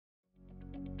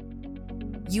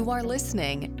You are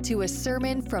listening to a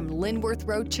sermon from Linworth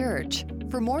Road Church.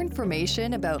 For more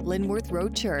information about Linworth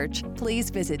Road Church, please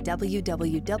visit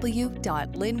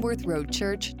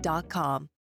www.linworthroadchurch.com.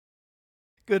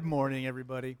 Good morning,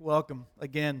 everybody. Welcome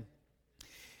again. I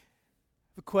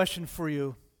have a question for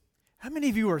you. How many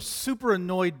of you are super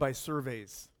annoyed by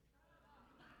surveys?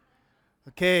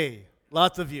 Okay,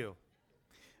 lots of you.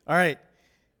 All right.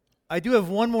 I do have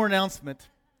one more announcement.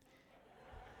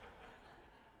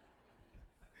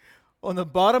 On the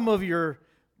bottom of your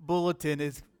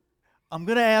bulletin I'm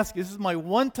going to ask you, this is my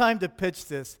one time to pitch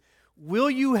this. Will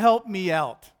you help me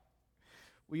out?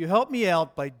 Will you help me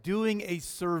out by doing a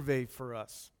survey for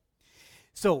us?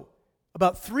 So,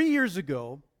 about 3 years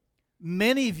ago,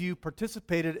 many of you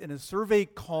participated in a survey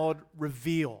called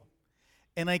Reveal.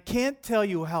 And I can't tell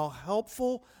you how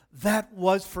helpful that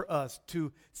was for us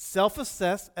to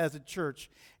self-assess as a church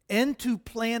and to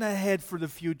plan ahead for the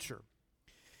future.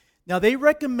 Now, they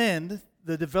recommend,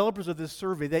 the developers of this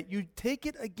survey, that you take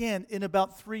it again in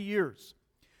about 3 years.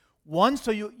 One, so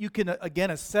you can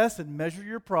again assess and measure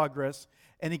your progress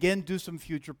and again do some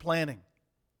future planning.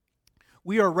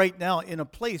 We are right now in a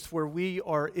place where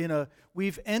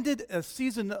we've ended a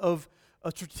season of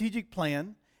a strategic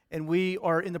plan, and we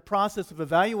are in the process of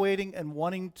evaluating and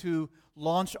wanting to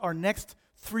launch our next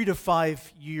 3 to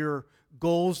 5 year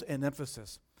goals and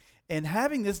emphasis. And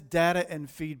having this data and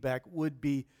feedback would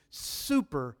be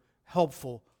super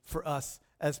helpful for us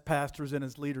as pastors and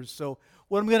as leaders. So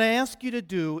what I'm going to ask you to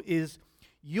do is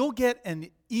you'll get an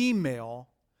email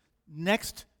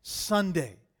next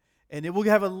Sunday, and it will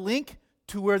have a link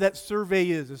to where that survey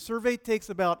is. The survey takes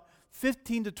about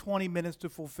 15 to 20 minutes to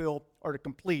fulfill or to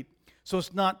complete, so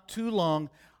it's not too long.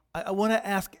 I want to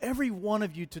ask every one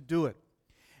of you to do it.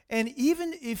 And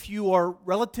even if you are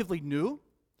relatively new,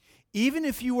 even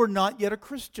if you are not yet a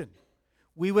Christian,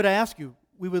 we would ask you,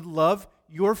 we would love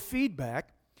your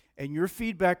feedback, and your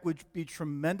feedback would be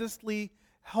tremendously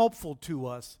helpful to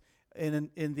us in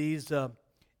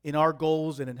our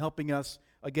goals and in helping us,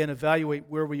 again, evaluate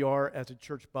where we are as a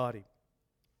church body.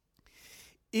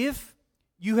 If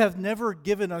you have never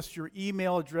given us your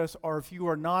email address, or if you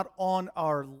are not on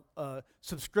our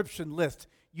subscription list,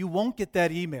 you won't get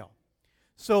that email.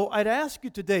 So I'd ask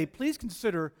you today, please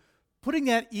consider putting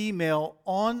that email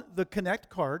on the Connect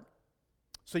card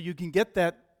so you can get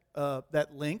that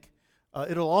link.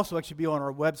 It'll also actually be on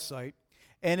our website.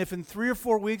 And if in 3 or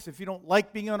 4 weeks, if you don't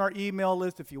like being on our email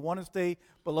list, if you want to stay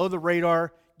below the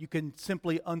radar, you can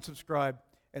simply unsubscribe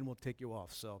and we'll take you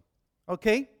off. So,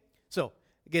 okay? So,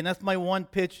 again, that's my one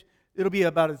pitch. It'll be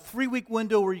about a 3-week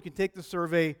window where you can take the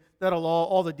survey. That'll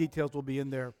all the details will be in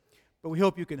there. But we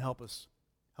hope you can help us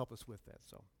with that.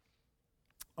 So,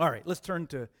 all right, let's turn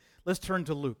to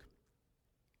Luke.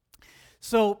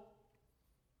 So,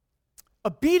 a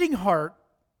beating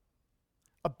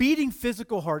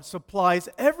physical heart supplies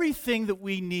everything that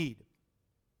we need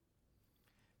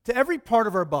to every part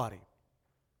of our body.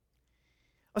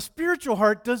 A spiritual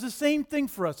heart does the same thing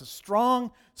for us. A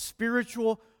strong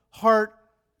spiritual heart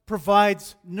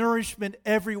provides nourishment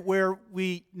everywhere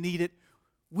we need it.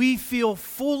 We feel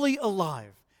fully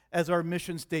alive, as our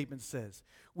mission statement says.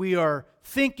 We are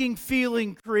thinking,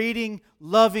 feeling, creating,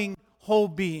 loving, whole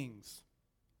beings.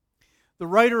 The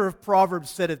writer of Proverbs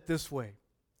said it this way: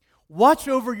 "Watch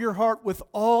over your heart with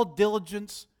all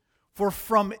diligence, for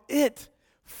from it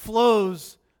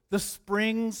flows the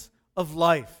springs of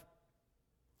life."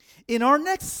 In our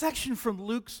next section from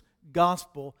Luke's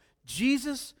gospel,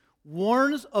 Jesus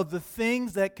warns of the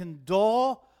things that can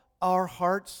dull our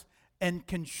hearts and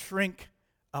can shrink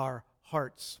our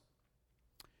hearts.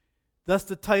 Thus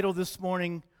the title this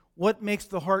morning, "What Makes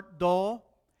the Heart Dull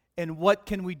and What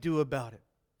Can We Do About It?"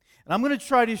 And I'm going to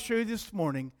try to show you this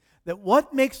morning that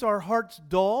what makes our hearts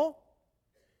dull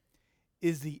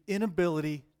is the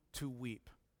inability to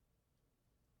weep.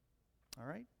 All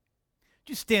right?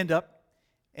 Just stand up,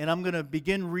 and I'm going to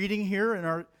begin reading here in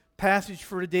our passage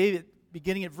for today,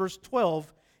 beginning at verse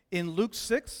 12 in Luke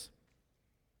 6.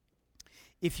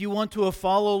 If you want to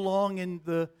follow along in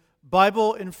the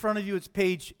Bible in front of you, it's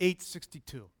page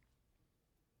 862.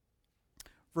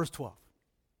 Verse 12.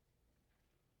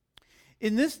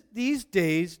 In these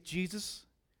days, Jesus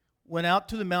went out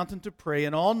to the mountain to pray,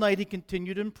 and all night he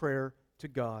continued in prayer to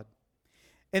God.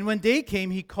 And when day came,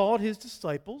 he called his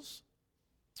disciples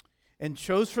and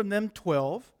chose from them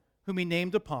 12, whom he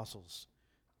named apostles: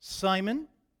 Simon,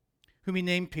 whom he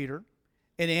named Peter,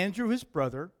 and Andrew his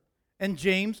brother, and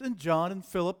James and John and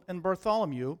Philip and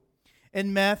Bartholomew,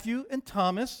 and Matthew and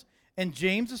Thomas, and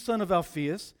James the son of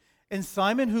Alphaeus, and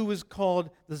Simon who was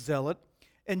called the Zealot,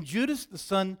 and Judas the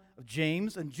son of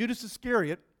James, and Judas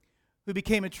Iscariot, who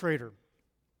became a traitor.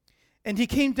 And he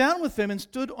came down with them and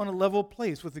stood on a level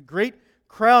place with a great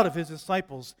crowd of his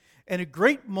disciples and a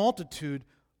great multitude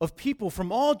of people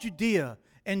from all Judea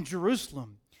and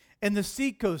Jerusalem and the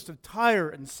seacoast of Tyre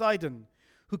and Sidon,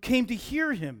 who came to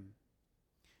hear him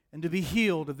and to be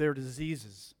healed of their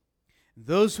diseases.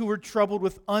 Those who were troubled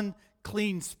with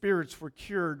unclean spirits were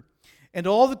cured, and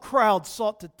all the crowd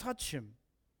sought to touch him.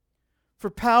 For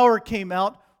power came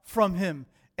out from him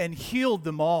and healed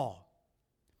them all.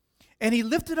 And he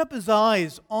lifted up his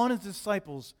eyes on his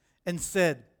disciples and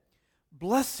said,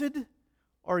 Blessed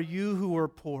are you who are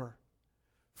poor,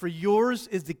 for yours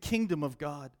is the kingdom of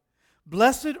God.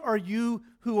 Blessed are you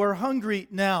who are hungry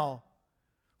now,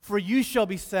 for you shall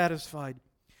be satisfied.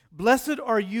 Blessed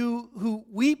are you who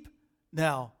weep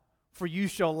now, for you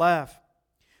shall laugh.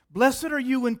 Blessed are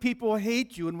you when people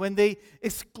hate you and when they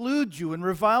exclude you and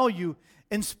revile you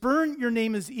and spurn your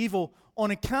name as evil on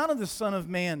account of the Son of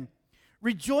Man.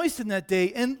 Rejoice in that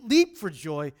day and leap for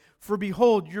joy, for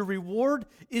behold, your reward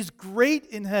is great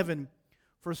in heaven,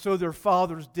 for so their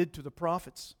fathers did to the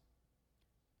prophets.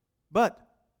 But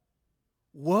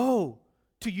woe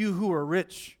to you who are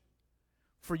rich,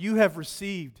 for you have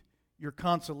received your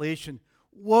consolation.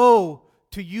 Woe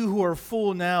to you who are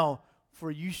full now, for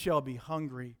you shall be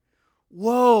hungry.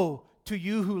 Woe to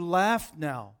you who laugh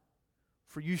now,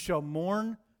 for you shall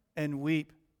mourn and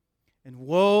weep. And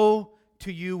woe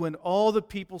to you when all the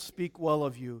people speak well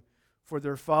of you, for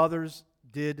their fathers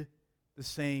did the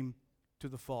same to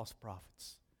the false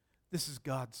prophets. This is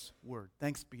God's word.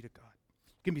 Thanks be to God.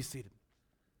 You can be seated.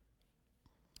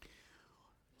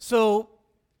 So,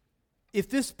 if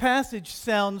this passage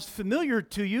sounds familiar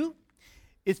to you,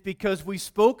 it's because we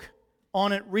spoke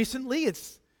on it recently.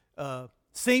 It's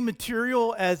same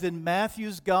material as in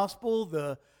Matthew's gospel,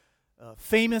 the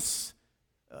famous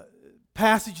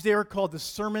passage there called the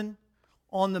Sermon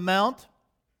on the Mount.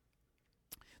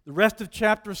 The rest of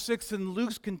chapter 6 in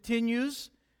Luke's continues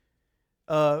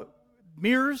to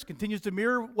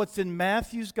mirror what's in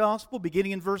Matthew's gospel.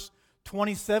 Beginning in verse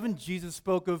 27, Jesus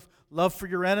spoke of love for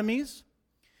your enemies.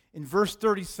 In verse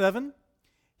 37,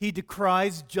 he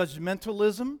decries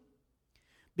judgmentalism.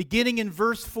 Beginning in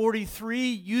verse 43,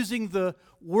 using the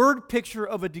word picture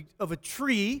of a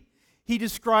tree, he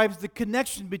describes the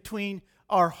connection between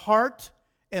our heart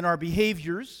and our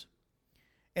behaviors.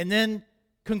 And then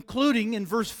concluding in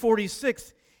verse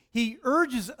 46, he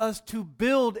urges us to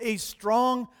build a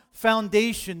strong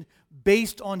foundation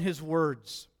based on his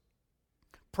words,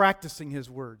 practicing his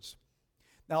words.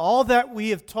 Now, all that we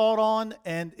have taught on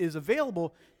and is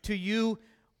available to you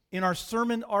in our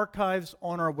sermon archives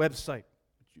on our website.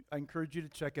 I encourage you to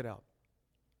check it out.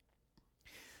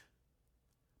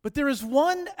 But there is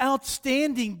one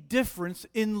outstanding difference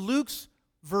in Luke's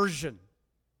version,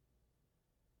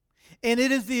 and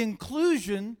it is the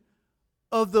inclusion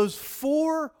of those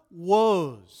 4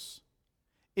 woes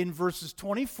in verses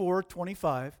 24,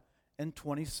 25, and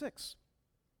 26.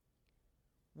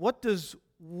 What does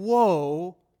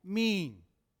woe mean?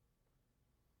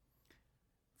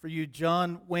 For you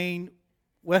John Wayne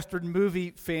Western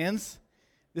movie fans,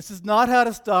 this is not How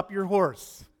to Stop Your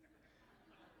Horse.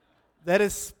 That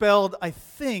is spelled, I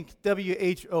think,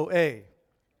 W-H-O-A.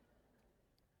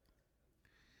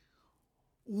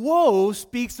 Woe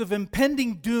speaks of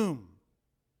impending doom.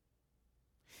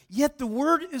 Yet the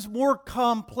word is more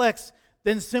complex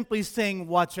than simply saying,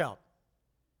 watch out.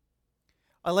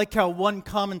 I like how one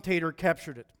commentator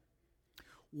captured it.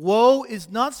 Woe is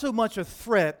not so much a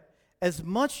threat as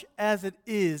much as it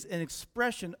is an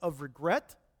expression of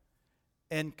regret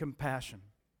and compassion.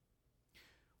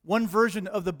 One version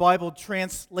of the Bible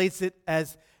translates it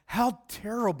as, how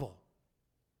terrible.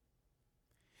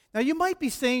 Now you might be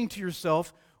saying to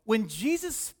yourself, when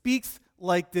Jesus speaks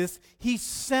like this, he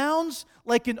sounds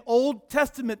like an Old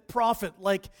Testament prophet,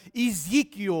 like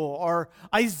Ezekiel or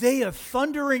Isaiah,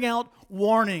 thundering out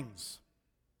warnings.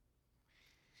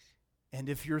 And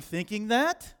if you're thinking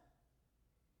that,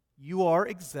 you are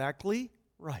exactly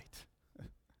right.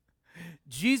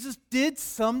 Jesus did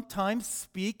sometimes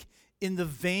speak in the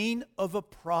vein of a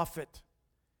prophet.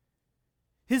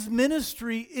 His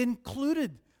ministry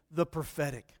included the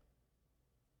prophetic.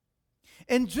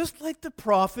 And just like the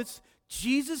prophets,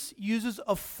 Jesus uses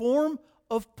a form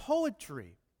of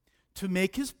poetry to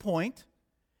make his point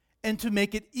and to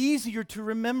make it easier to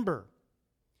remember.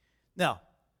 Now,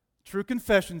 true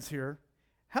confessions here.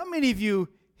 How many of you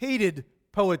hated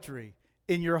poetry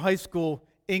in your high school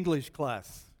English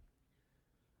class?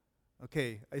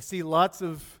 Okay, I see lots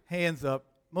of hands up,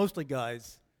 mostly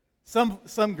guys, some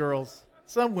girls,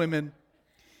 some women.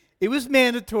 It was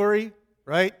mandatory,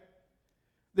 right?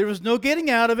 There was no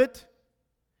getting out of it.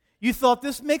 You thought,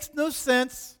 this makes no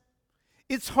sense.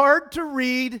 It's hard to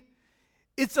read.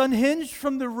 It's unhinged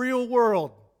from the real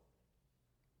world.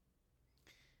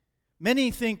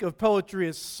 Many think of poetry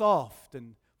as soft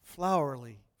and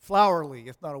flowery,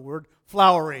 it's not a word,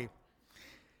 flowery,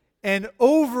 and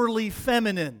overly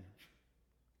feminine.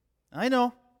 I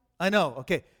know,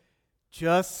 okay.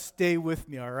 Just stay with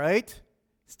me, all right?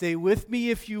 Stay with me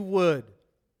if you would.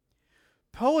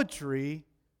 Poetry,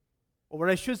 or what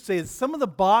I should say is some of the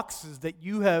boxes that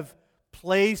you have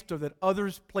placed or that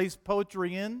others place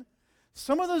poetry in,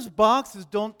 some of those boxes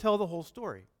don't tell the whole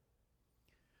story.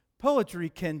 Poetry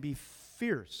can be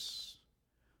fierce.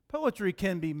 Poetry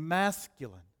can be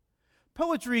masculine.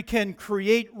 Poetry can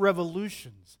create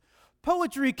revolutions.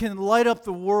 Poetry can light up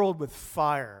the world with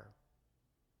fire.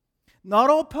 Not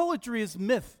all poetry is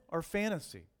myth or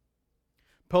fantasy.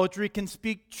 Poetry can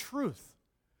speak truth,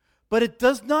 but it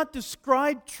does not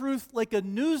describe truth like a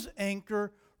news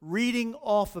anchor reading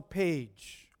off a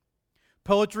page.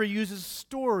 Poetry uses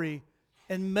story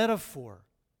and metaphor.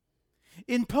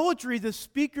 In poetry, the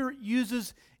speaker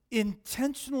uses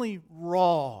intentionally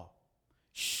raw,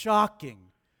 shocking,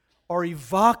 or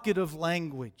evocative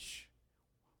language.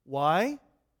 Why?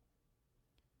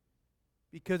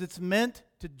 Because it's meant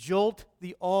to jolt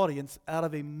the audience out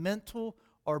of a mental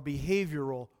or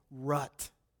behavioral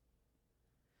rut.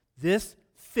 This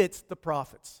fits the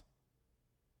prophets.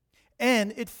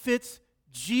 And it fits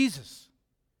Jesus,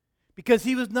 because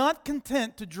he was not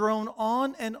content to drone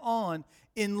on and on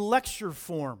in lecture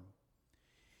form.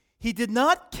 He did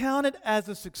not count it as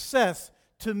a success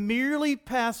to merely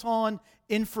pass on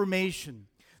information.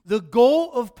 The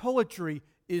goal of poetry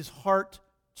is heart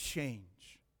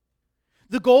change.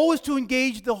 The goal is to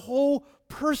engage the whole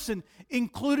person,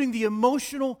 including the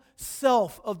emotional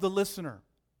self of the listener.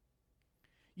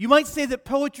 You might say that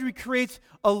poetry creates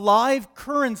a live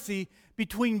currency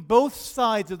between both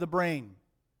sides of the brain.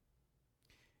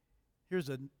 Here's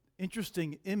an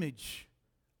interesting image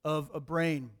of a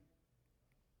brain.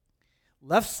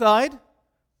 Left side,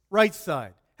 right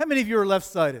side. How many of you are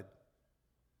left-sided?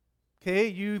 Okay,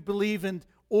 you believe in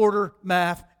order,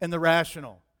 math, and the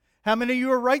rational. How many of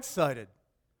you are right-sided?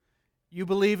 You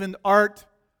believe in art,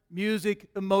 music,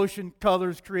 emotion,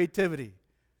 colors, creativity.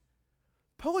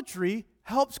 Poetry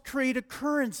helps create a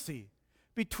currency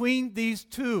between these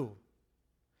two.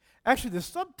 Actually, the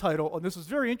subtitle on this was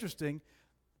very interesting.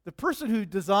 The person who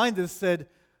designed this said,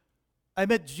 I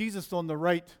met Jesus on the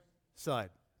right side.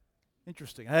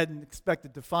 Interesting. I hadn't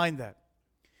expected to find that.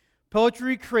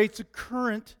 Poetry creates a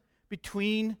current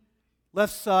between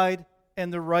left side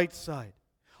and the right side.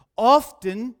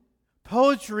 Often,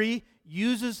 poetry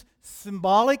uses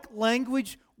symbolic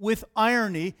language with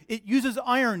irony. It uses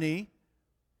irony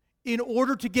in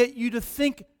order to get you to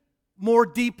think more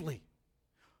deeply.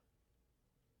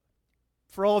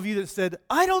 For all of you that said,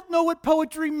 I don't know what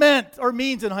poetry meant or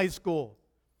means in high school.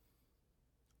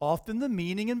 Often the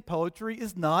meaning in poetry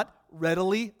is not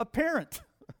readily apparent.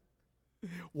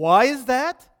 Why is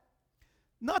that?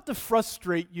 Not to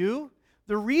frustrate you.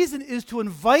 The reason is to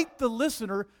invite the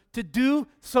listener to do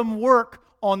some work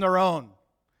on their own.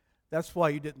 That's why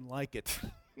you didn't like it.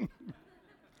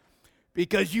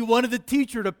 Because you wanted the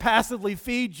teacher to passively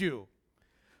feed you.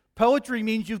 Poetry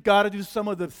means you've got to do some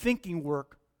of the thinking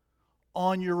work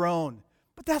on your own.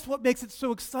 But that's what makes it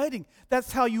so exciting.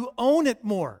 That's how you own it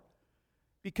more.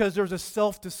 Because there's a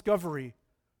self-discovery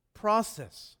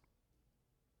process.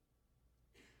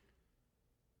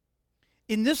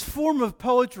 In this form of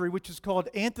poetry, which is called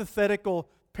antithetical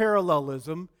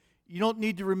parallelism, you don't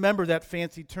need to remember that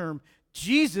fancy term.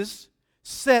 Jesus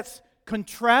sets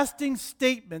contrasting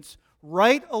statements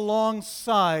right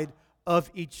alongside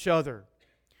of each other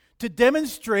to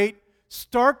demonstrate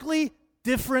starkly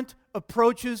different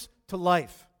approaches to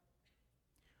life.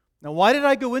 Now, why did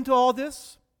I go into all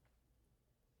this?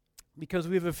 Because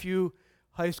we have a few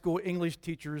high school English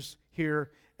teachers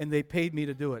here, and they paid me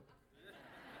to do it.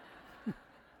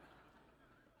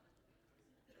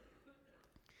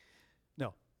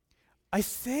 No. I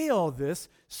say all this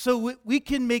so we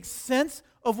can make sense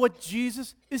of what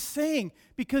Jesus is saying,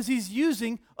 because he's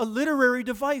using a literary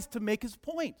device to make his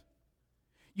point.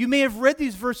 You may have read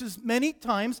these verses many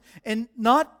times and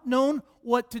not known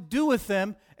what to do with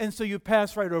them, and so you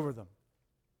pass right over them.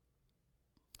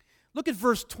 Look at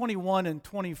verse 21 and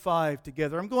 25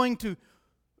 together. I'm going to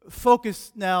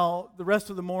focus now the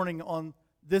rest of the morning on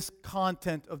this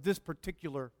content of this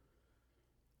particular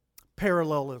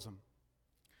parallelism.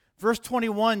 Verse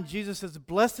 21, Jesus says,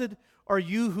 "Blessed are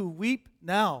you who weep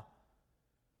now,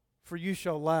 for you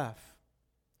shall laugh.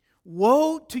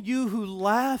 Woe to you who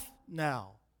laugh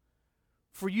now,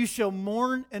 for you shall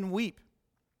mourn and weep.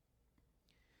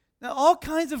 Now, all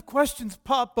kinds of questions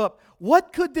pop up.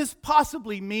 What could this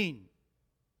possibly mean?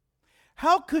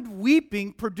 How could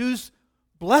weeping produce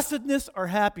blessedness or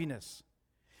happiness?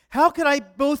 How could I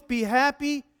both be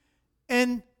happy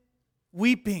and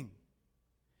weeping?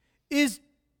 Is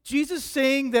Jesus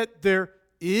saying that there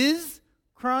is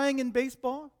crying in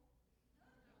baseball?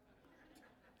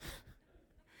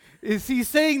 Is he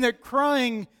saying that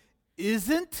crying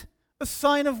isn't a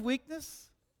sign of weakness?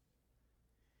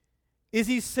 Is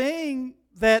he saying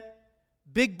that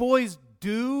big boys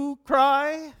do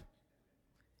cry?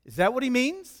 Is that what he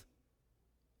means?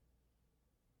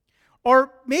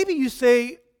 Or maybe you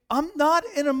say, I'm not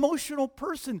an emotional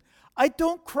person. I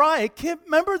don't cry. I can't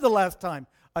remember the last time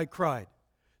I cried.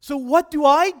 So what do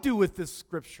I do with this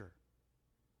scripture?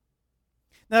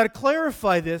 Now, to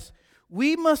clarify this,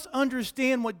 we must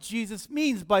understand what Jesus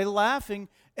means by laughing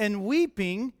and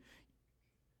weeping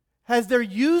as they're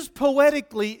used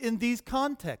poetically in these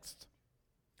contexts.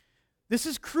 This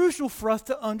is crucial for us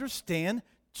to understand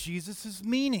Jesus'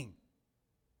 meaning.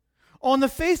 On the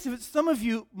face of it, some of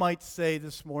you might say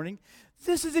this morning,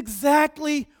 this is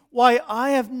exactly why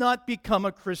I have not become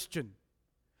a Christian.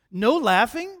 No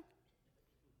laughing?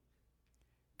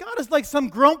 God is like some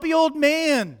grumpy old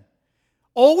man,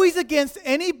 always against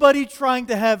anybody trying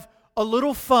to have a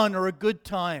little fun or a good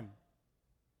time.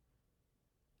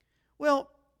 Well,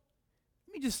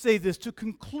 let me just say this. To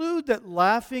conclude that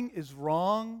laughing is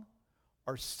wrong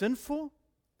or sinful,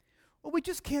 well, we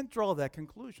just can't draw that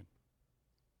conclusion.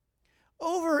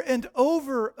 Over and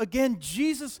over again,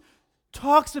 Jesus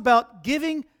talks about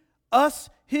giving us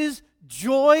His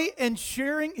joy and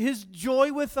sharing His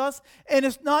joy with us. And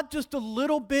it's not just a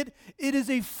little bit, it is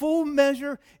a full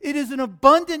measure, it is an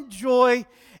abundant joy,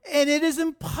 and it is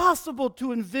impossible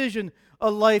to envision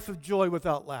a life of joy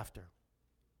without laughter.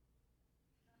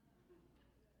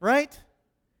 Right?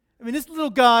 I mean, this little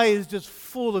guy is just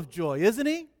full of joy, isn't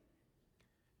he?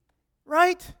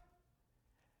 Right?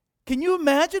 Can you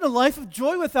imagine a life of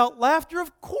joy without laughter?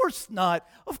 Of course not.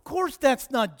 Of course that's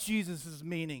not Jesus'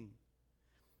 meaning.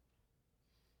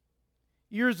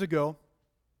 Years ago,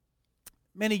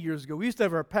 many years ago, we used to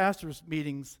have our pastors'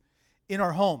 meetings in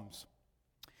our homes.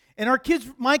 And our kids,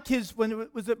 my kids, when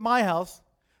it was at my house,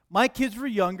 my kids were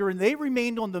younger and they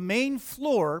remained on the main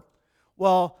floor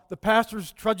while the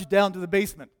pastors trudged down to the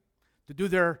basement to do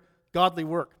their godly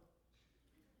work.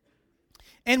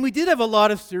 And we did have a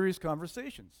lot of serious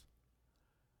conversations.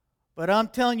 But I'm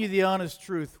telling you the honest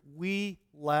truth, we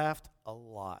laughed a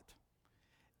lot.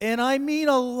 And I mean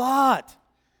a lot.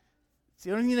 It's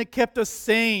the only thing that kept us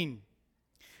sane.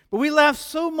 But we laughed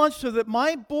so much so that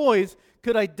my boys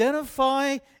could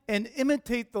identify and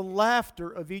imitate the laughter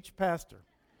of each pastor.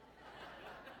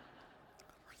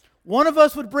 One of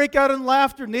us would break out in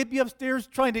laughter, and they'd be upstairs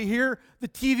trying to hear the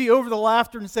TV over the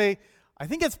laughter and say, I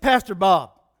think it's Pastor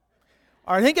Bob.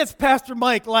 Or I think it's Pastor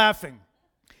Mike laughing.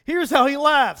 Here's how he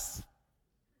laughs.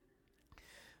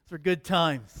 They're good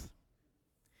times.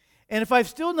 And if I've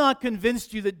still not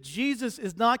convinced you that Jesus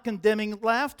is not condemning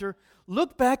laughter,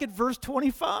 look back at verse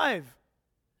 25.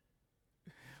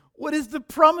 What is the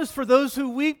promise for those who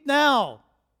weep now?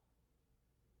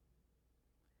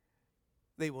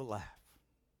 They will laugh.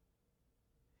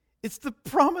 It's the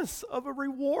promise of a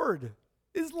reward,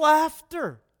 is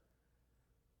laughter.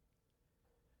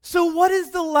 So what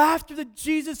is the laughter that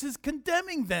Jesus is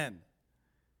condemning then?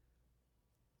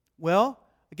 Well,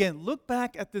 again, look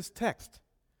back at this text.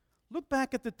 Look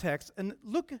back at the text and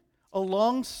look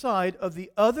alongside of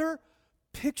the other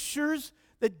pictures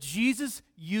that Jesus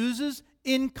uses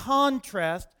in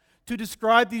contrast to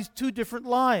describe these two different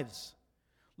lives.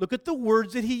 Look at the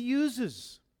words that he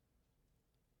uses.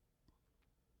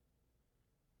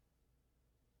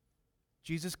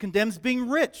 Jesus condemns being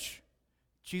rich.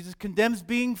 Jesus condemns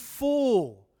being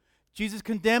full. Jesus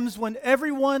condemns when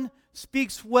everyone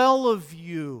speaks well of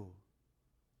you.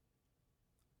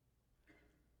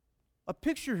 A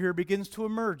picture here begins to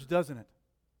emerge, doesn't it?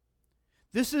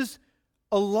 This is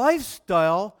a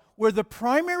lifestyle where the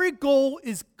primary goal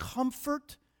is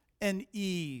comfort and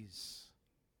ease.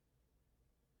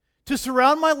 To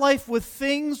surround my life with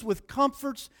things, with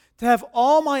comforts, to have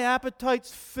all my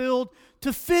appetites filled,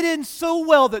 to fit in so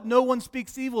well that no one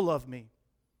speaks evil of me.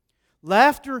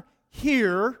 Laughter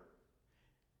here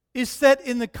is set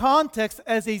in the context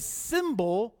as a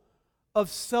symbol of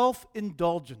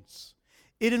self-indulgence.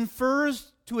 It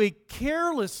infers to a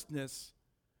carelessness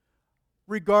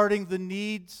regarding the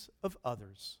needs of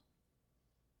others.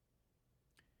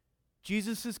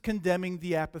 Jesus is condemning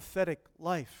the apathetic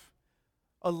life,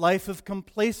 a life of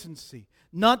complacency,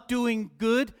 not doing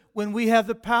good when we have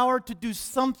the power to do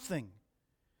something,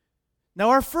 Now,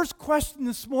 our first question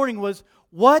this morning was,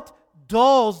 what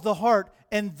dulls the heart?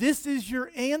 And this is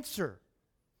your answer.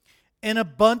 An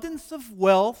abundance of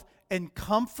wealth and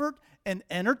comfort and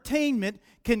entertainment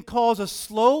can cause a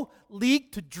slow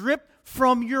leak to drip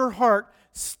from your heart,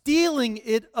 stealing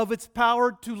it of its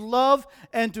power to love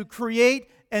and to create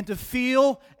and to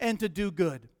feel and to do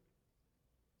good,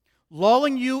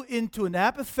 lulling you into an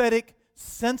apathetic,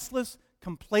 senseless,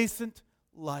 complacent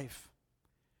life.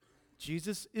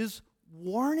 Jesus is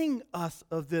warning us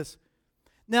of this.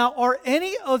 Now, are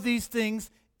any of these things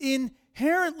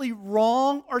inherently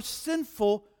wrong or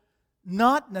sinful?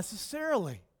 Not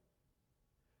necessarily.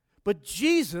 But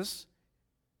Jesus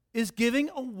is giving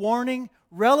a warning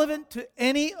relevant to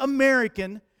any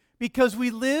American because we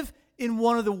live in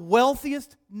one of the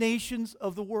wealthiest nations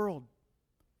of the world.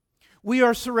 We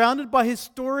are surrounded by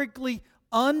historically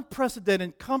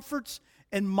unprecedented comforts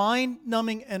and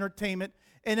mind-numbing entertainment.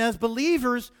 And as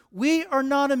believers, we are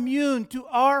not immune to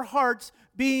our hearts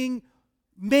being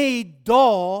made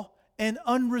dull and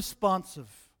unresponsive.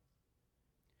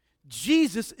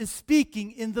 Jesus is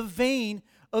speaking in the vein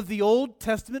of the Old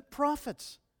Testament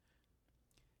prophets.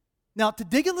 Now, to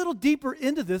dig a little deeper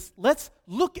into this, let's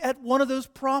look at one of those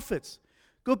prophets.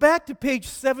 Go back to page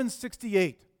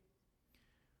 768,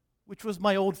 which was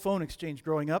my old phone exchange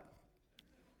growing up.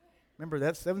 Remember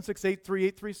that,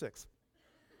 768-3836.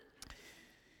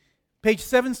 Page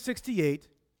 768,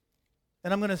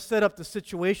 and I'm going to set up the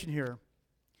situation here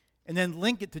and then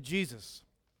link it to Jesus.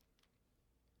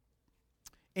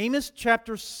 Amos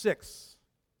chapter 6.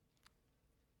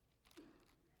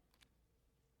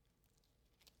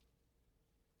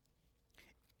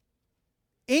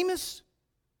 Amos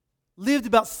lived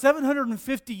about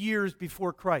 750 years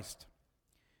before Christ.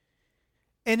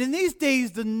 And in these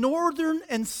days, the northern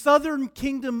and southern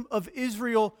kingdom of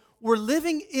Israel were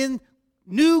living in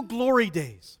new glory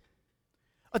days,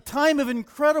 a time of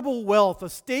incredible wealth, a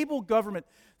stable government.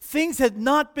 Things had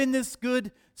not been this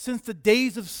good since the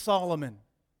days of Solomon.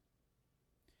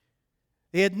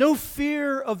 They had no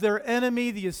fear of their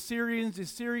enemy, the Assyrians. The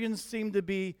Assyrians seemed to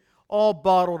be all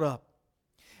bottled up.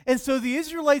 And so the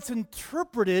Israelites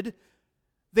interpreted,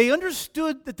 they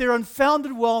understood that their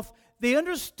unfounded wealth, they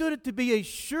understood it to be a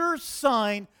sure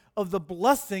sign of the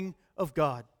blessing of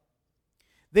God.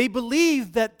 They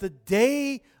believed that the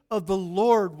day of the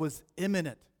Lord was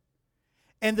imminent.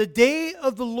 And the day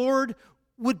of the Lord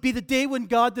would be the day when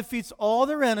God defeats all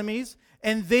their enemies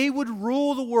and they would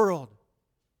rule the world.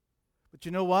 But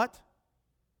you know what?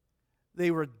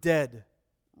 They were dead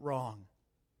wrong.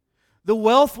 The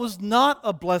wealth was not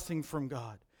a blessing from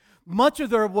God. Much of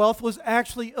their wealth was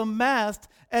actually amassed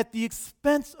at the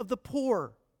expense of the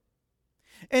poor.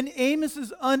 And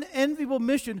Amos's unenviable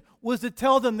mission was to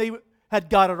tell them they had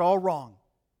got it all wrong.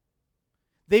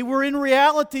 They were in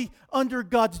reality under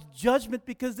God's judgment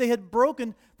because they had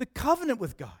broken the covenant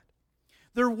with God.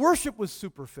 Their worship was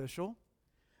superficial.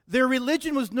 Their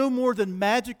religion was no more than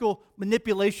magical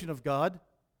manipulation of God.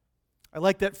 I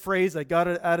like that phrase. I got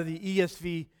it out of the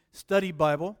ESV Study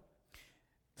Bible.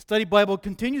 The Study Bible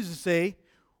continues to say,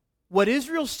 what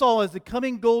Israel saw as the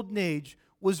coming golden age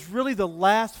was really the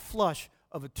last flush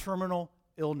of a terminal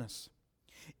illness.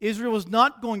 Israel was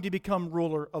not going to become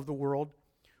ruler of the world.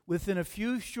 Within a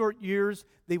few short years,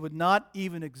 they would not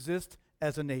even exist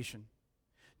as a nation.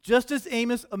 Just as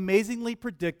Amos amazingly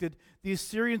predicted, the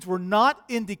Assyrians were not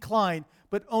in decline,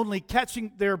 but only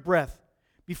catching their breath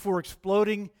before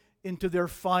exploding into their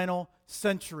final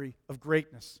century of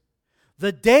greatness.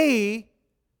 The day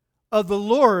of the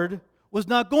Lord was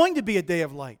not going to be a day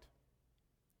of light,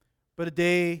 but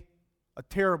a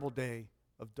terrible day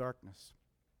of darkness.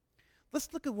 Let's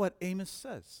look at what Amos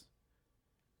says.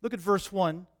 Look at verse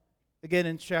 1, again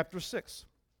in chapter 6.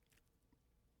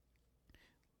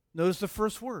 Notice the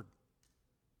first word.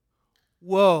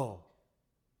 Woe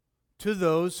to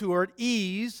those who are at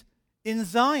ease in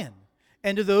Zion,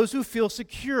 and to those who feel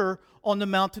secure on the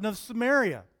mountain of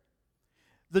Samaria.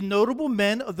 The notable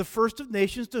men of the first of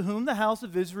nations to whom the house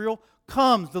of Israel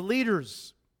comes, the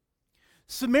leaders.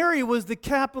 Samaria was the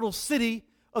capital city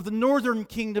of the northern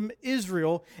kingdom,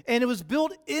 Israel, and it was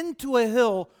built into a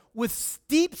hill with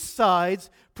steep sides,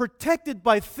 protected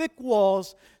by thick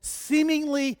walls,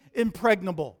 seemingly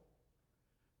impregnable,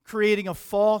 creating a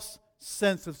false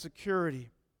sense of security.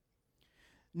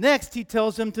 Next, he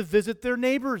tells them to visit their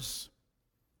neighbors,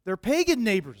 their pagan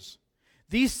neighbors.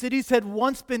 These cities had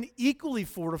once been equally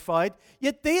fortified,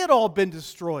 yet they had all been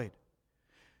destroyed.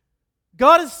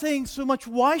 God is saying so much,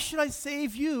 why should I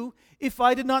save you if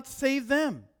I did not save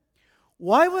them?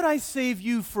 Why would I save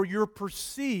you for your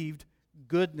perceived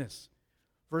goodness?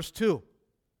 Verse 2.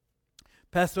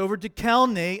 pass over to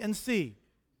Calneh and see,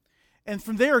 and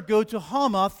from there go to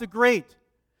Hamath the Great,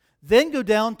 then go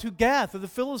down to Gath of the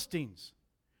Philistines.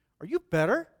 Are you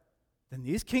better than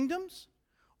these kingdoms?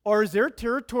 Or is their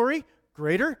territory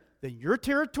greater than your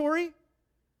territory?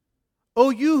 O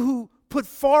you who put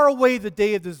far away the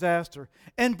day of disaster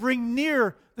and bring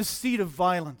near the seat of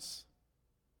violence.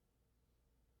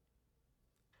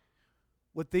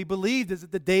 What they believed is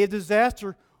that the day of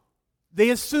disaster they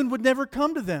assumed would never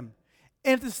come to them.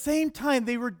 And at the same time,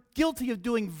 they were guilty of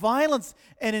doing violence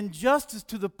and injustice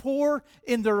to the poor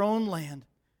in their own land.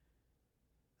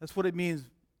 That's what it means.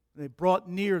 They brought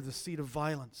near the seat of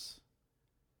violence.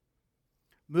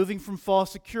 Moving from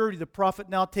false security, the prophet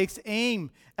now takes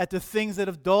aim at the things that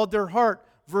have dulled their heart.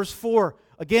 Verse 4,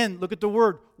 again, look at the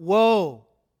word, woe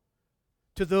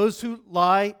to those who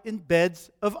lie in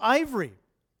beds of ivory.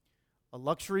 A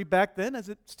luxury back then as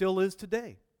it still is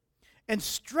today. And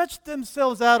stretch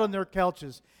themselves out on their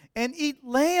couches and eat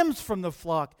lambs from the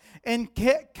flock and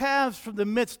calves from the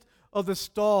midst of the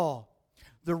stall.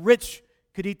 The rich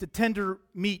could eat the tender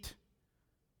meat,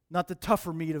 not the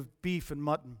tougher meat of beef and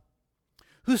mutton.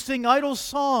 Who sing idle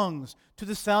songs to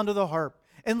the sound of the harp,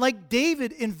 and like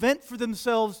David invent for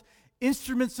themselves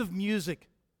instruments of music.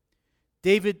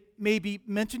 David may be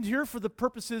mentioned here for the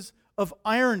purposes of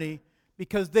irony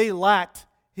because they lacked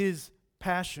his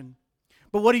passion.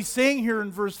 But what he's saying here in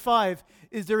verse 5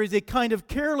 is there is a kind of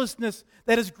carelessness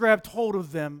that has grabbed hold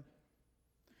of them.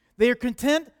 They are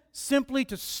content simply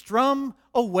to strum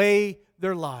away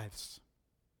their lives.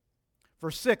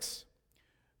 Verse 6,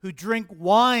 who drink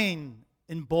wine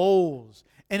in bowls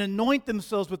and anoint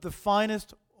themselves with the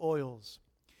finest oils.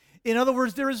 In other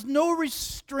words, there is no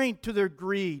restraint to their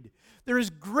greed. There is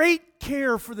great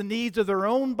care for the needs of their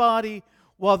own body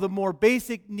while the more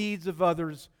basic needs of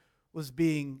others was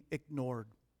being ignored.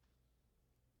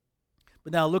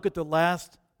 But now look at the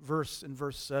last verse in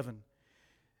verse 7.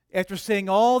 After saying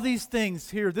all these things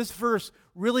here, this verse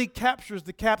really captures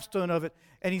the capstone of it.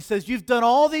 And he says, you've done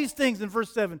all these things in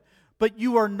verse 7, but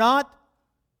you are not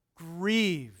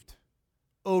grieved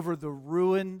over the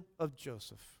ruin of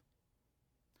Joseph.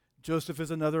 Joseph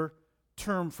is another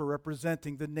term for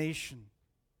representing the nation.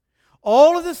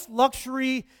 All of this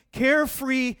luxury,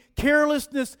 carefree,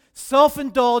 carelessness,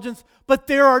 self-indulgence, but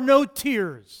there are no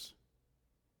tears.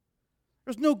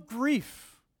 There's no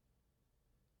grief.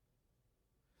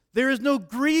 There is no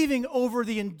grieving over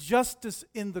the injustice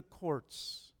in the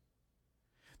courts.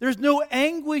 There's no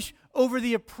anguish over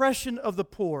the oppression of the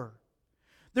poor.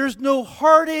 There's no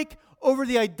heartache over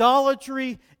the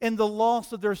idolatry and the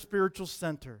loss of their spiritual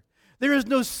center. There is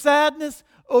no sadness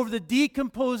over the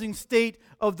decomposing state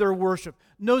of their worship.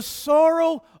 No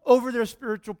sorrow over their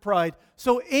spiritual pride.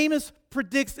 So Amos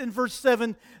predicts in verse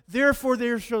 7, therefore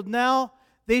they shall now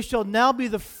be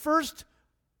the first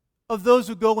of those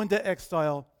who go into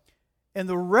exile, and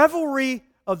the revelry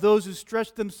of those who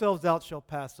stretch themselves out shall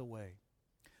pass away.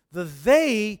 The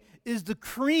they is the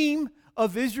cream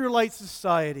of Israelite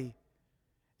society,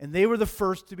 and they were the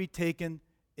first to be taken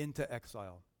into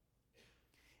exile.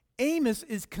 Amos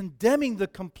is condemning the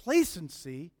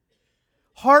complacency,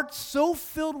 hearts so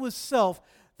filled with self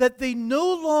that they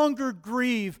no longer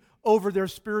grieve over their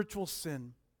spiritual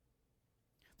sin.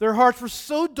 Their hearts were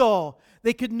so dull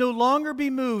they could no longer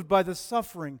be moved by the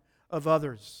suffering of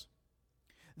others.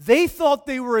 They thought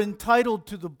they were entitled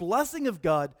to the blessing of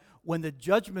God when the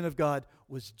judgment of God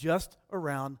was just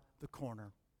around the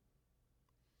corner.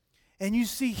 And you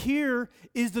see, here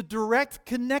is the direct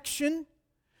connection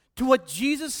to what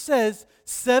Jesus says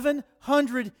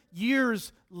 700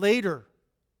 years later.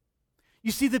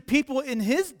 You see, the people in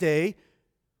his day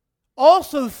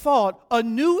also thought a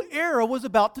new era was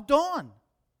about to dawn.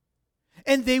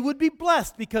 And they would be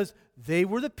blessed because they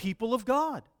were the people of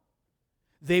God.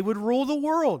 They would rule the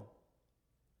world.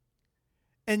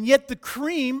 And yet the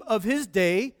cream of his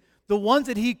day, the ones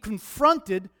that he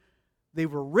confronted, they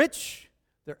were rich,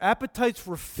 their appetites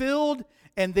were filled,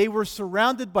 and they were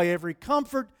surrounded by every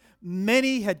comfort.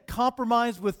 Many had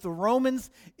compromised with the Romans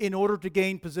in order to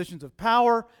gain positions of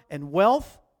power and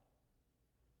wealth.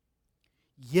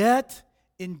 Yet,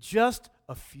 in just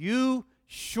a few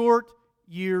short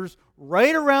years,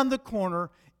 right around the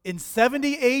corner, in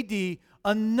 70 AD,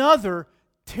 another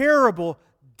terrible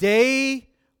day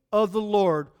of the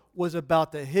Lord was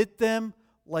about to hit them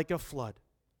like a flood.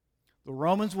 The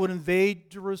Romans would invade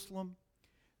Jerusalem.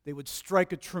 They would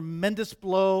strike a tremendous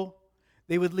blow.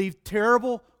 They would leave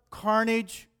terrible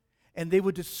carnage, and they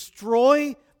would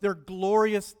destroy their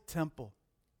glorious temple.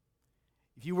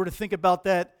 If you were to think about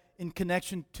that in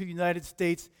connection to the United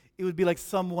States, it would be like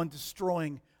someone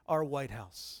destroying our White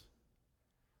House.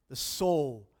 The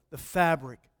soul, the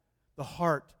fabric, the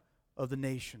heart of the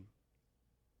nation.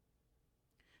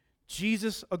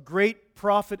 Jesus, a great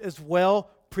prophet as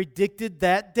well, predicted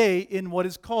that day in what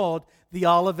is called the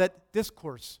Olivet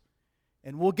Discourse.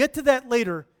 And we'll get to that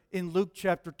later in Luke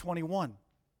chapter 21.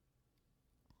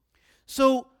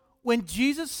 So when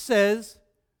Jesus says,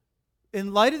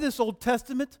 in light of this Old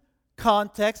Testament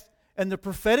context and the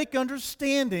prophetic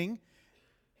understanding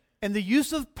and the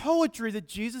use of poetry that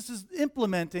Jesus is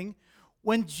implementing,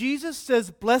 when Jesus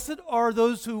says, "Blessed are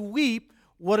those who weep,"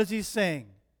 what is he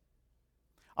saying?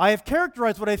 I have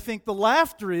characterized what I think the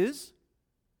laughter is.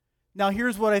 Now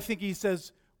here's what I think he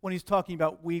says when he's talking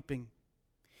about weeping.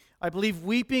 I believe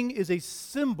weeping is a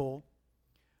symbol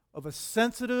of a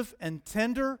sensitive and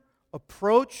tender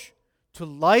approach to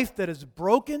life that is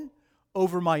broken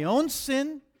over my own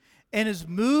sin and is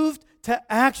moved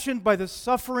to action by the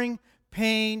suffering,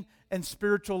 pain, and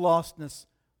spiritual lostness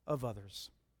of others.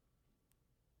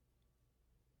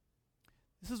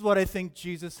 This is what I think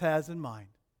Jesus has in mind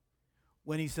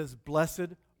when he says,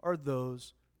 "Blessed are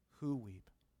those who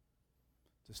weep."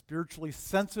 It's a spiritually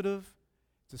sensitive,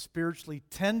 it's a spiritually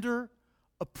tender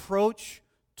approach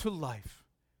to life,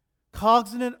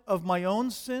 cognizant of my own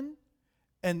sin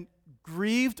and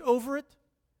grieved over it,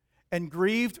 and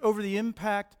grieved over the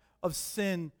impact of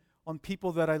sin on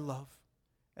people that I love,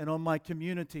 and on my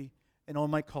community, and on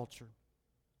my culture.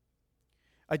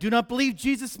 I do not believe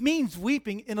Jesus means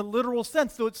weeping in a literal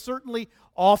sense, though it certainly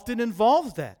often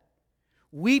involves that.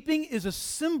 Weeping is a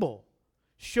symbol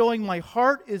showing my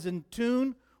heart is in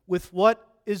tune with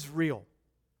what is real.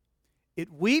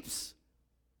 It weeps,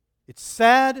 it's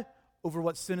sad over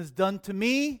what sin has done to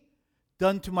me,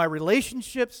 done to my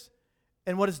relationships,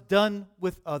 and what it's done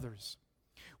with others.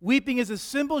 Weeping is a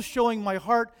symbol showing my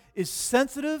heart is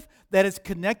sensitive, that it's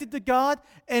connected to God,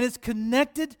 and it's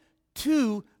connected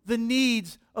to the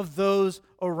needs of those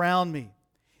around me.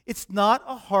 It's not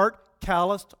a heart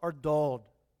calloused or dulled.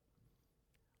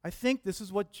 I think this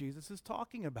is what Jesus is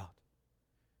talking about.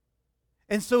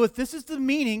 And so if this is the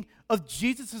meaning of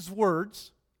Jesus'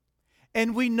 words,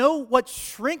 and we know what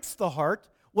shrinks the heart,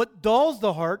 what dulls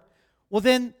the heart, well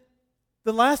then,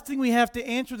 the last thing we have to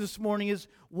answer this morning is,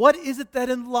 what is it that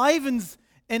enlivens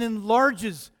and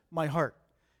enlarges my heart?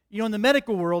 You know, in the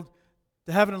medical world,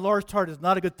 to have an enlarged heart is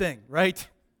not a good thing, right?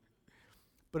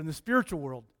 But in the spiritual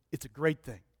world, it's a great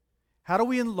thing. How do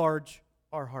we enlarge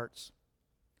our hearts?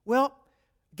 Well,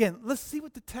 again, let's see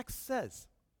what the text says.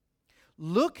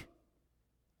 Look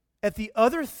at the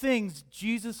other things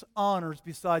Jesus honors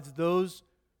besides those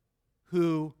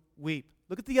who weep.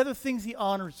 Look at the other things he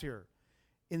honors here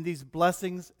in these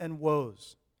blessings and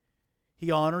woes.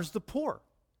 He honors the poor.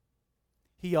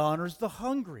 He honors the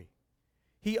hungry.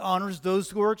 He honors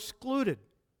those who are excluded.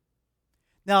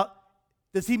 Now,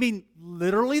 does he mean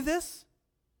literally this?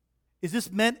 Is this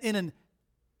meant in an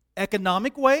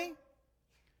economic way?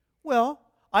 Well,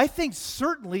 I think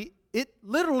certainly it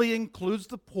literally includes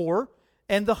the poor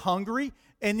and the hungry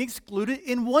and the excluded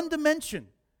in one dimension.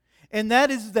 And that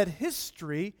is that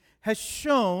history has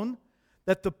shown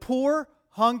that the poor,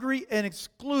 hungry, and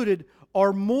excluded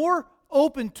are more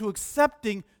open to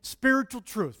accepting spiritual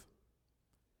truth,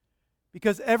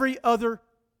 because every other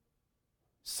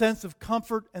sense of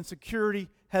comfort and security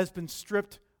has been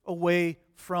stripped away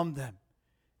from them.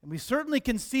 And we certainly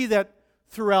can see that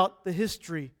throughout the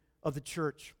history of the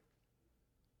church.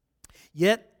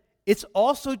 Yet, it's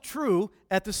also true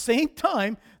at the same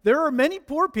time, there are many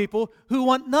poor people who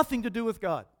want nothing to do with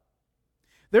God.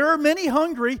 There are many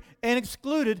hungry and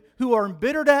excluded who are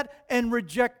embittered at and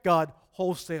reject God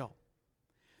wholesale.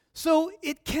 So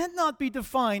it cannot be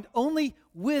defined only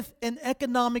with an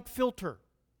economic filter.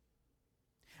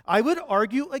 I would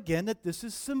argue again that this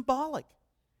is symbolic.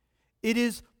 It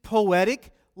is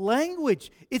poetic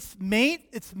language. It's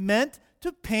meant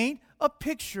to paint a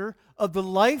picture of the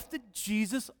life that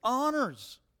Jesus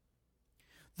honors.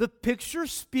 The picture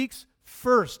speaks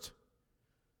first.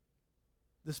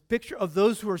 This picture of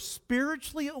those who are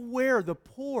spiritually aware, the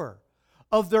poor,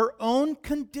 of their own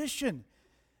condition.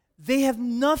 They have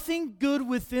nothing good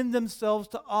within themselves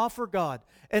to offer God,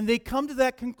 and they come to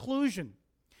that conclusion.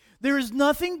 There is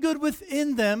nothing good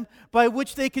within them by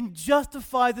which they can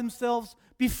justify themselves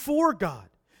before God.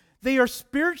 They are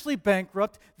spiritually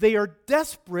bankrupt, they are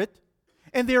desperate,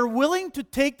 and they are willing to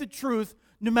take the truth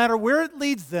no matter where it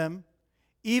leads them,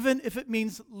 even if it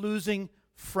means losing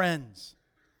friends.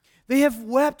 They have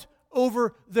wept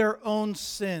over their own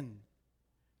sin.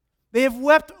 They have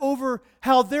wept over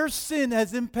how their sin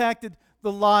has impacted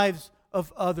the lives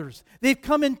of others. They've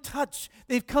come in touch.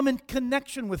 They've come in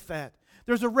connection with that.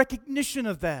 There's a recognition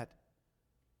of that.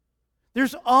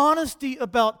 There's honesty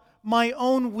about my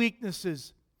own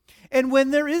weaknesses. And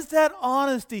when there is that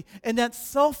honesty and that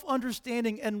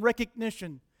self-understanding and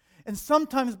recognition, and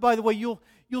sometimes, by the way, you'll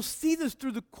see this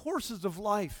through the courses of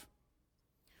life.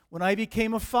 When I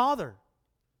became a father,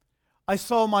 I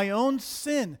saw my own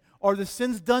sin or the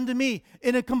sins done to me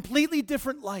in a completely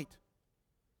different light.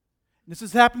 This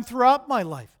has happened throughout my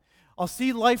life. I'll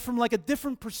see life from like a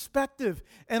different perspective,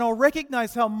 and I'll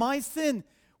recognize how my sin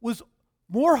was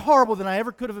more horrible than I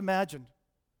ever could have imagined.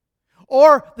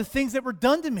 Or the things that were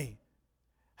done to me,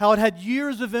 how it had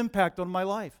years of impact on my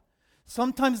life.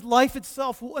 Sometimes life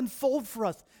itself will unfold for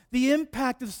us. The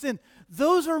impact of sin.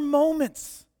 Those are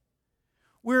moments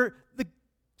where the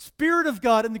Spirit of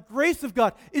God and the grace of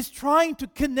God is trying to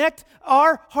connect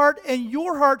our heart and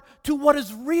your heart to what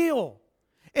is real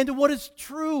and to what is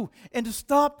true, and to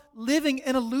stop living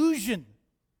an illusion.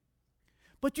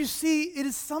 But you see, it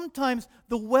is sometimes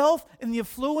the wealth and the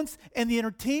affluence and the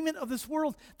entertainment of this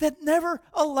world that never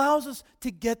allows us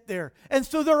to get there. And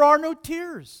so there are no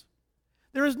tears.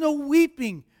 There is no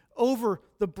weeping over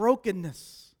the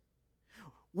brokenness.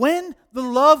 When the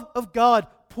love of God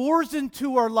pours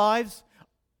into our lives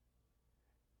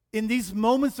in these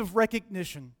moments of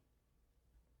recognition,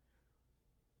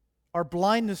 our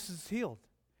blindness is healed.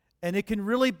 And it can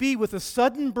really be with a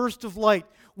sudden burst of light.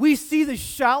 We see the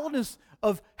shallowness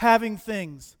of having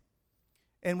things,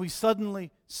 and we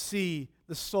suddenly see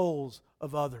the souls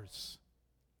of others.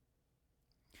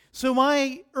 So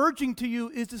my urging to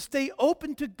you is to stay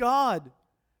open to God,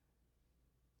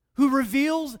 who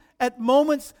reveals at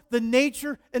moments the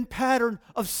nature and pattern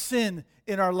of sin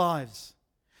in our lives.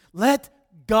 Let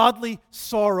godly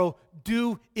sorrow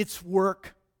do its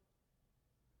work.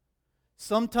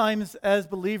 Sometimes as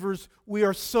believers, we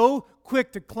are so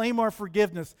quick to claim our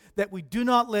forgiveness that we do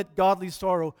not let godly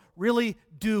sorrow really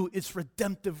do its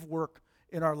redemptive work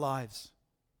in our lives.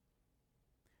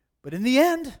 But in the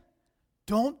end,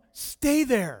 don't stay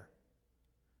there.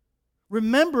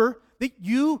 Remember that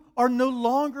you are no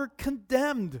longer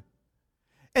condemned.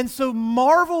 And so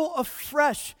marvel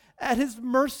afresh at His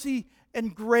mercy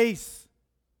and grace.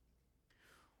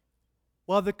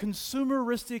 While the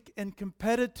consumeristic and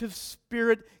competitive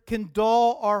spirit can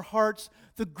dull our hearts,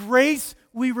 the grace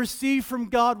we receive from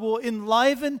God will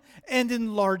enliven and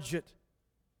enlarge it.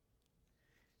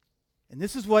 And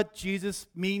this is what Jesus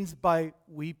means by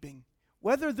weeping,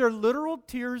 whether they're literal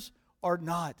tears or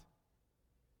not.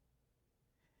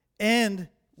 And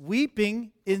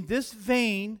weeping in this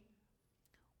vein,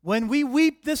 when we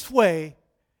weep this way,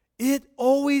 it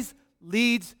always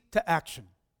leads to action.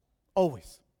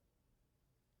 Always.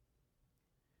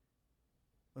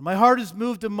 When my heart is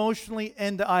moved emotionally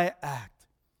and I act.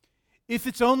 If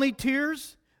it's only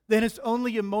tears, then it's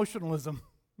only emotionalism.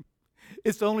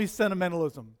 It's only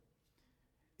sentimentalism.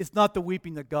 It's not the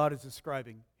weeping that God is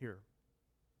describing here.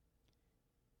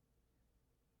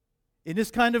 In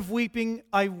this kind of weeping,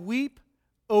 I weep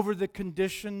over the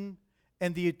condition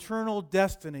and the eternal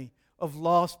destiny of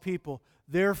lost people.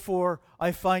 Therefore,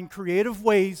 I find creative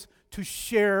ways to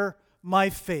share my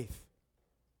faith.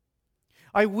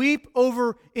 I weep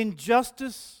over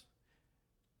injustice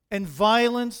and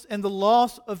violence and the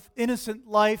loss of innocent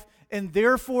life, and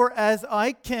therefore, as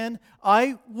I can,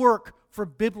 I work for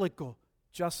biblical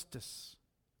justice.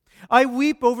 I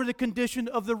weep over the condition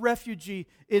of the refugee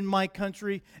in my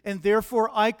country, and therefore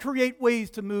I create ways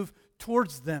to move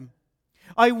towards them.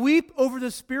 I weep over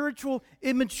the spiritual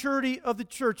immaturity of the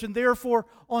church, and therefore,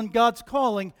 on God's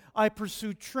calling, I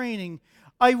pursue training.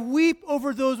 I weep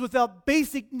over those without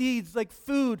basic needs like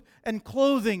food and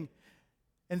clothing,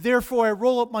 and therefore I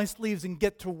roll up my sleeves and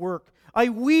get to work. I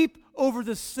weep over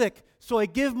the sick, so I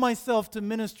give myself to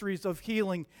ministries of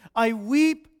healing. I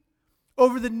weep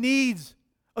over the needs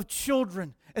of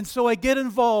children, and so I get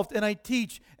involved and I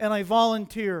teach and I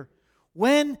volunteer.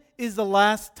 When is the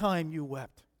last time you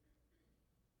wept?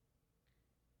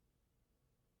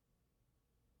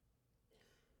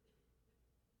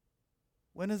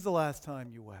 When is the last time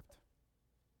you wept?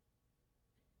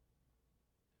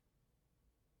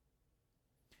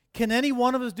 Can any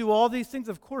one of us do all these things?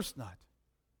 Of course not.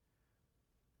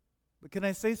 But can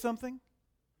I say something?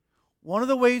 One of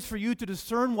the ways for you to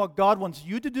discern what God wants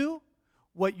you to do,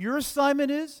 what your assignment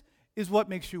is what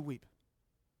makes you weep.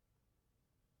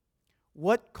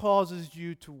 What causes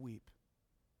you to weep?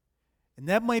 And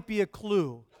that might be a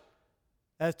clue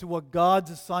as to what God's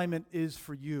assignment is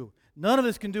for you. None of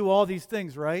us can do all these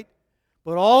things, right?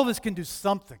 But all of us can do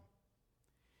something.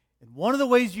 And one of the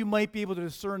ways you might be able to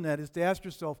discern that is to ask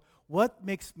yourself, what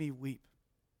makes me weep?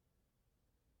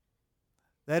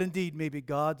 That indeed may be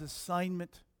God's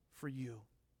assignment for you.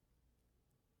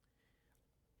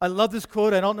 I love this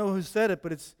quote. I don't know who said it,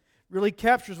 but it's really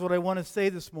captures what I want to say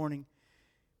this morning.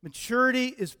 Maturity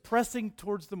is pressing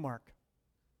towards the mark.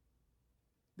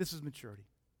 This is maturity.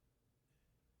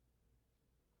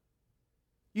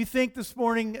 You think this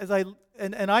morning,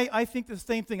 I think the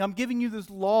same thing. I'm giving you this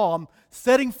law. I'm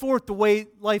setting forth the way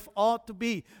life ought to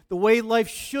be, the way life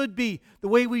should be, the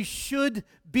way we should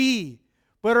be.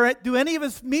 But do any of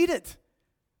us meet it?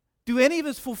 Do any of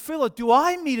us fulfill it? Do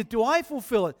I meet it? Do I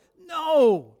fulfill it?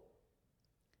 No.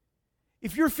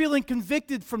 If you're feeling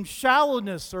convicted from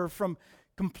shallowness or from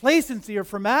complacency or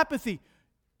from apathy,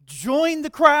 join the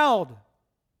crowd.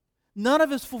 None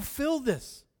of us fulfill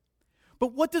this.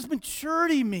 But what does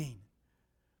maturity mean?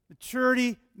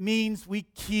 Maturity means we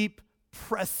keep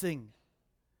pressing.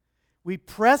 We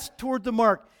press toward the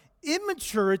mark.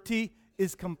 Immaturity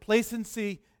is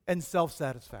complacency and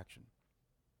self-satisfaction.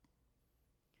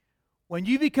 When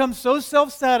you become so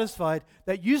self-satisfied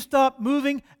that you stop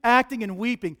moving, acting, and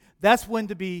weeping, that's when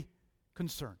to be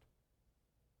concerned.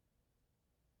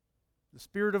 The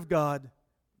Spirit of God,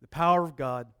 the power of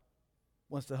God,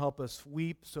 wants to help us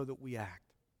weep so that we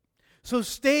act. So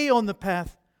stay on the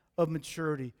path of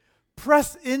maturity.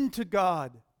 Press into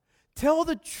God. Tell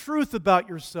the truth about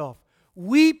yourself.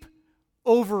 Weep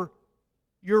over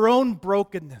your own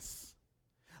brokenness.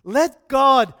 Let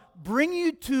God bring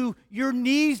you to your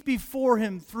knees before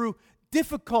Him through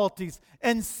difficulties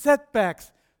and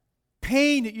setbacks,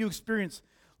 pain that you experience.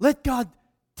 Let God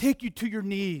take you to your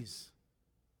knees.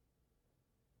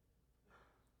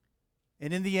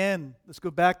 And in the end, let's go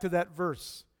back to that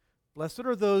verse. Blessed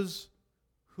are those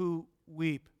who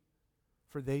weep,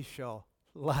 for they shall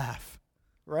laugh.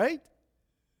 Right?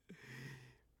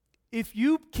 If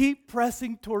you keep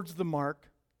pressing towards the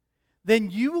mark, then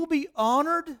you will be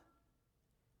honored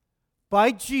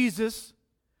by Jesus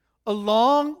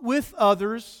along with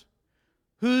others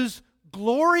whose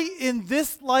glory in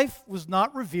this life was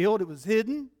not revealed, it was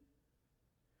hidden.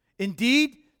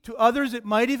 Indeed, to others it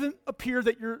might even appear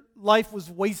that your life was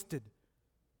wasted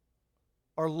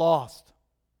or lost.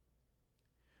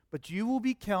 But you will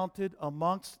be counted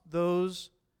amongst those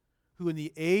who in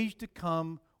the age to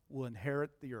come will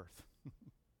inherit the earth.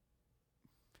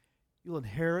 You'll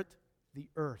inherit the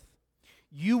earth.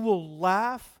 You will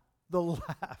laugh the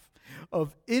laugh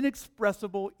of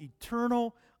inexpressible,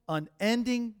 eternal,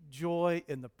 unending joy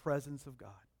in the presence of God.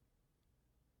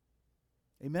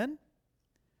 Amen?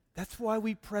 That's why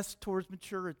we press towards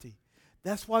maturity.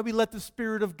 That's why we let the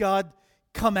Spirit of God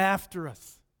come after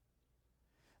us.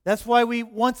 That's why we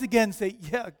once again say,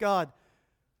 yeah, God,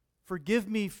 forgive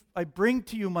me. I bring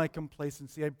to you my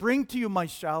complacency. I bring to you my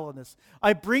shallowness.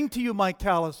 I bring to you my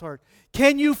callous heart.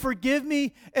 Can you forgive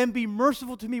me and be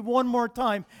merciful to me one more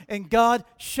time? And God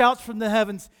shouts from the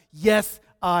heavens, yes,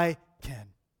 I can.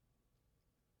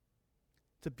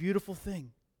 It's a beautiful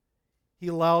thing. He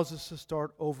allows us to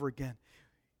start over again.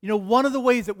 You know, one of the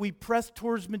ways that we press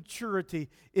towards maturity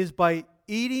is by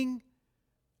eating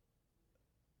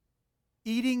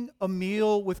a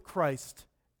meal with Christ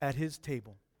at His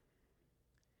table.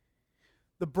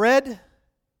 The bread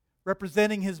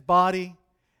representing His body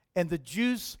and the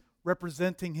juice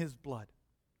representing His blood.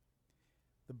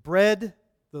 The bread,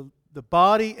 the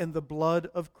body, and the blood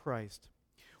of Christ.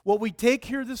 What we take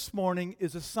here this morning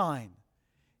is a sign.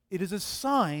 It is a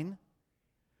sign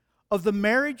of the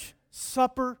marriage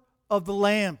supper of the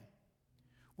Lamb,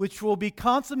 which will be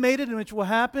consummated and which will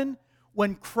happen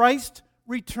when Christ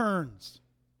returns.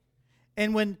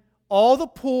 And when all the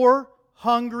poor,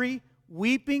 hungry,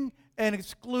 weeping, and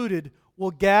excluded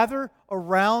will gather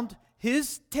around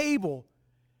His table,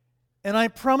 and I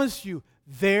promise you,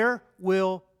 there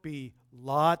will be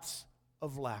lots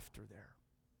of laughter there.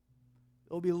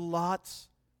 There will be lots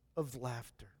of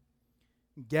laughter.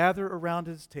 Gather around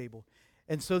His table.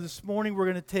 And so this morning we're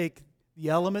going to take the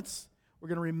elements. We're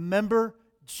going to remember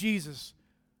Jesus,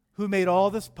 who made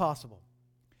all this possible.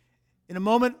 In a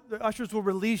moment, the ushers will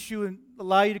release you and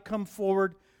allow you to come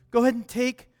forward. Go ahead and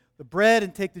take the bread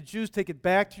and take the juice. Take it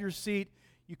back to your seat.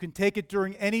 You can take it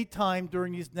during any time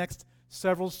during these next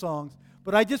several songs.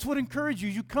 But I just would encourage you,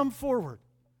 you come forward.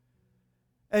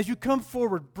 As you come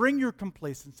forward, bring your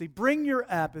complacency, bring your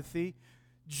apathy,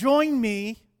 join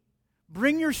me,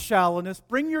 bring your shallowness,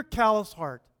 bring your callous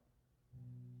heart,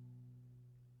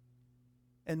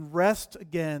 and rest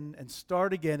again and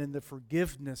start again in the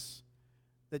forgiveness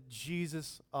that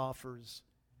Jesus offers.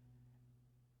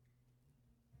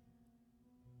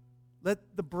 Let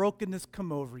the brokenness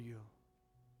come over you,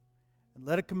 and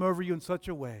let it come over you in such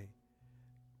a way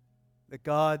that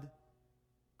God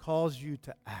calls you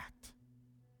to act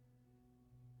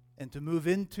and to move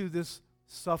into this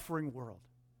suffering world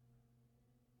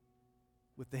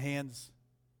with the hands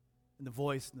and the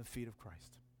voice and the feet of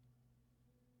Christ.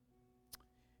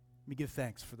 Let me give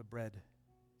thanks for the bread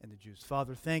and the juice.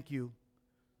 Father, thank you.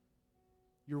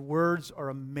 Your words are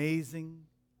amazing,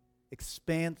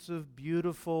 expansive,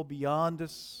 beautiful, beyond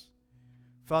us.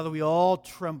 Father, we all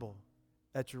tremble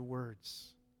at your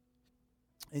words.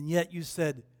 And yet you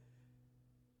said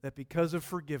that because of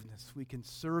forgiveness, we can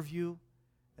serve you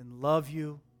and love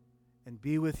you and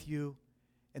be with you.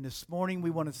 And this morning we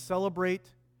want to celebrate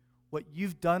what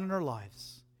you've done in our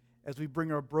lives as we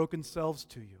bring our broken selves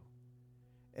to you.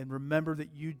 And remember that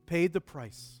you paid the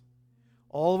price.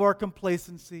 All of our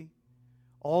complacency,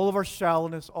 all of our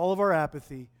shallowness, all of our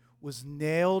apathy was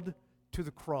nailed to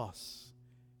the cross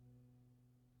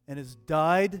and has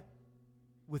died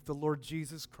with the Lord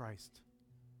Jesus Christ.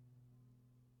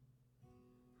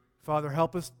 Father,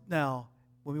 help us now,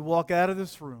 when we walk out of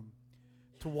this room,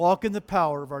 to walk in the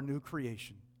power of our new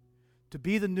creation, to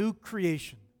be the new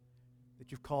creation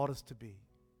that you've called us to be.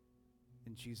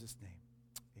 In Jesus' name.